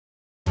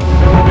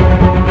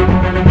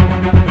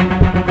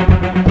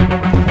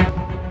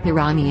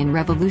Iranian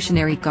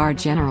Revolutionary Guard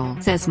General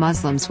says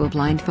Muslims will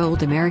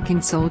blindfold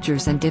American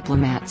soldiers and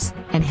diplomats,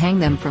 and hang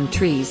them from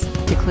trees,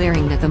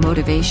 declaring that the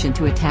motivation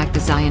to attack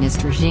the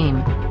Zionist regime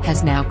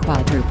has now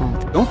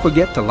quadrupled. Don't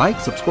forget to like,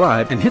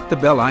 subscribe, and hit the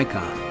bell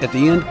icon. At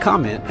the end,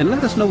 comment and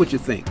let us know what you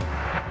think.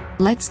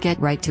 Let's get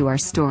right to our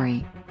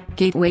story.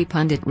 Gateway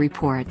Pundit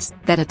reports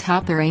that a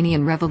top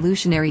Iranian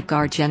Revolutionary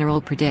Guard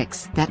General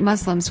predicts that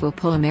Muslims will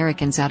pull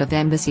Americans out of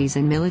embassies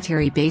and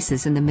military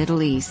bases in the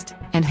Middle East,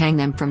 and hang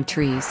them from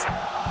trees.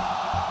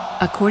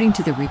 According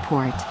to the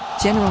report,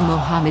 General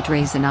Mohammad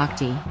Reza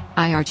Naqdi,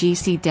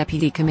 IRGC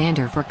Deputy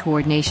Commander for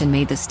Coordination,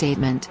 made the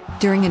statement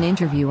during an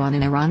interview on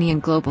an Iranian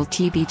global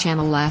TV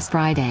channel last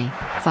Friday,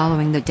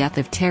 following the death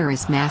of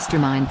terrorist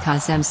mastermind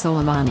Qassem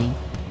Soleimani.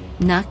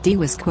 Naqdi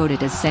was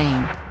quoted as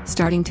saying,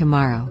 "Starting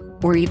tomorrow,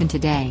 or even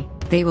today,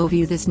 they will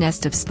view this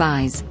nest of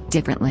spies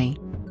differently.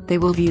 They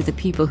will view the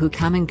people who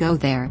come and go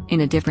there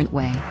in a different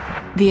way.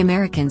 The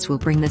Americans will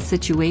bring the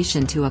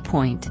situation to a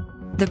point.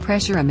 The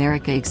pressure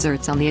America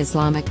exerts on the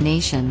Islamic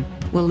nation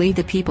will lead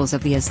the peoples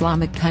of the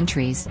Islamic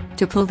countries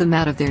to pull them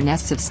out of their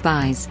nests of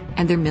spies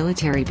and their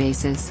military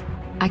bases.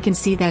 I can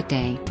see that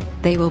day.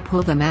 They will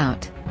pull them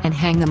out and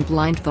hang them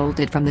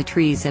blindfolded from the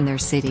trees in their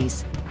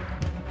cities."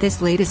 This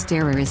latest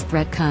terrorist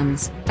threat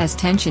comes as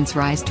tensions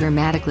rise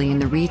dramatically in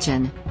the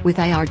region, with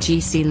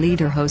IRGC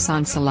leader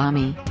Qassem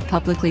Soleimani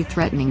publicly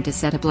threatening to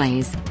set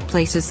ablaze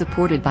places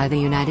supported by the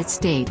United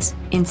States,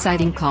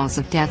 inciting calls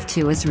of death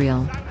to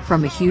Israel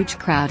from a huge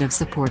crowd of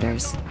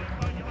supporters.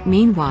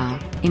 Meanwhile,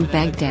 in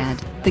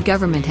Baghdad, the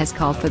government has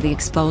called for the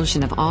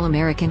expulsion of all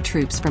American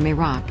troops from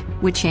Iraq,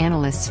 which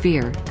analysts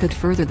fear could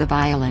further the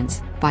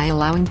violence by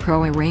allowing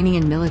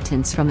pro-Iranian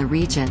militants from the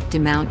region to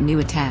mount new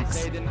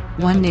attacks.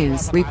 One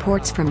News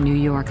reports from New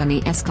York on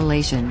the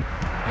escalation.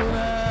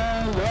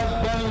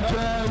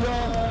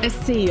 A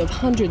sea of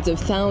hundreds of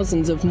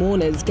thousands of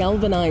mourners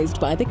galvanized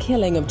by the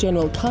killing of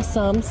General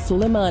Qassem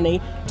Soleimani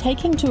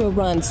taking to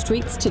Iran's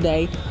streets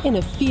today in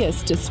a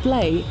fierce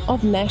display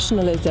of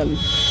nationalism.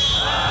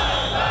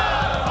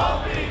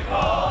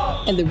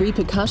 And the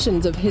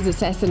repercussions of his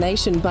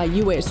assassination by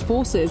US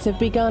forces have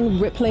begun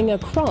rippling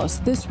across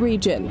this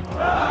region.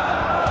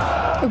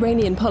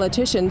 Iranian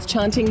politicians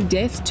chanting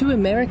death to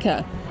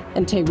America,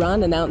 and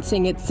Tehran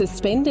announcing it's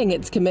suspending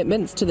its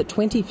commitments to the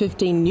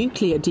 2015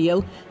 nuclear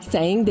deal,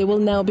 saying there will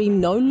now be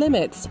no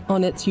limits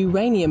on its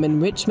uranium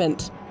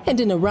enrichment. And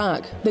in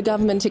Iraq, the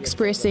government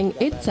expressing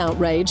its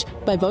outrage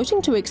by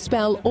voting to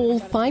expel all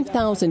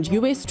 5,000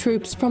 US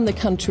troops from the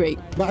country.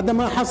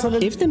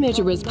 If the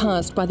measure is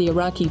passed by the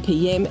Iraqi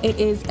PM, it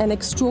is an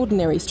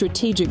extraordinary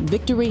strategic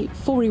victory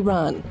for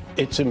Iran.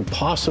 It's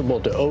impossible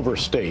to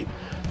overstate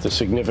the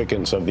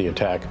significance of the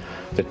attack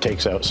that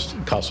takes out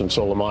Qassem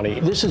Soleimani.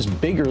 This is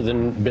bigger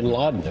than bin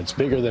Laden. It's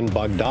bigger than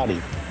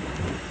Baghdadi.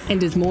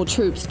 And as more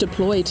troops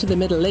deploy to the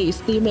Middle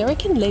East, the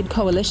American-led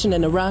coalition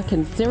in Iraq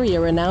and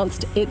Syria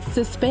announced it's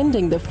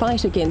suspending the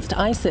fight against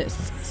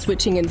ISIS,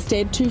 switching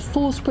instead to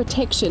force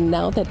protection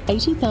now that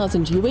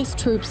 80,000 US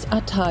troops are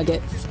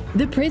targets.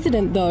 The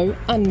president, though,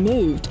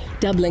 unmoved,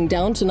 doubling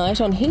down tonight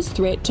on his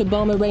threat to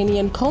bomb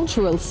Iranian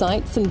cultural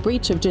sites in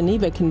breach of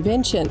Geneva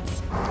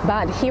Conventions.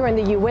 But here in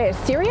the US,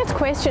 serious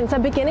questions are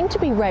beginning to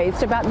be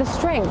raised about the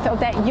strength of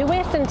that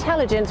US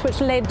intelligence which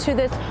led to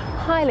this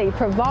highly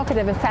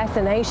provocative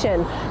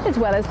assassination, as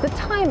well as the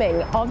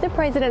timing of the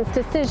president's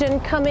decision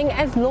coming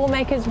as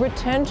lawmakers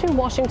return to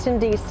Washington,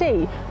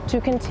 D.C. to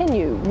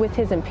continue with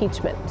his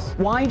impeachment.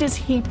 Why does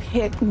he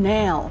pick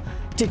now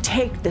to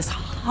take this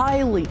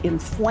highly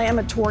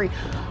inflammatory,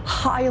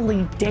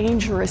 highly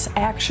dangerous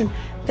action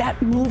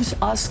that moves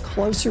us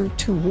closer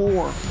to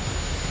war?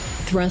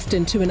 Thrust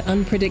into an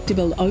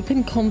unpredictable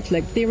open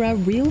conflict, there are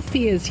real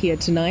fears here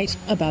tonight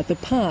about the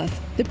path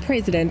the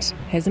president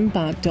has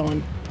embarked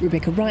on.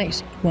 Rebecca Wright,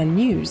 One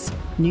News,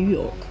 New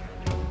York.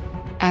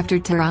 After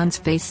Tehran's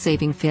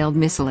face-saving failed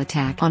missile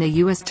attack on a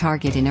U.S.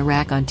 target in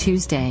Iraq on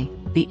Tuesday,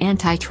 the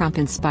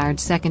anti-Trump-inspired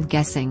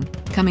second-guessing,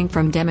 coming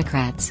from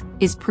Democrats,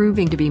 is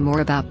proving to be more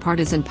about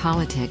partisan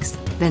politics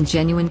than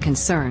genuine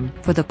concern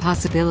for the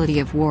possibility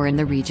of war in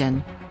the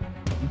region.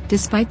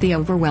 Despite the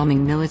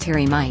overwhelming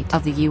military might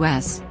of the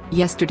U.S.,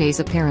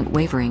 yesterday's apparent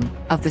wavering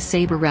of the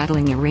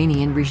saber-rattling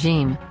Iranian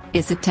regime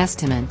is a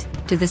testament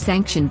to the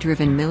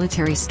sanction-driven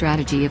military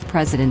strategy of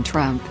President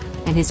Trump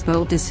and his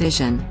bold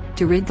decision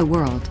to rid the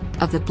world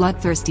of the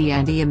bloodthirsty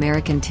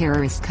anti-American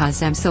terrorist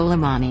Qassem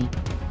Soleimani.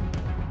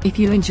 If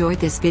you enjoyed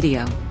this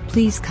video,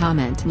 please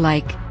comment,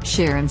 like,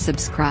 share and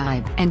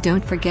subscribe, and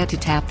don't forget to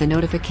tap the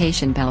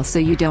notification bell so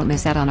you don't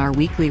miss out on our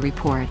weekly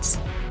reports.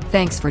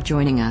 Thanks for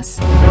joining us.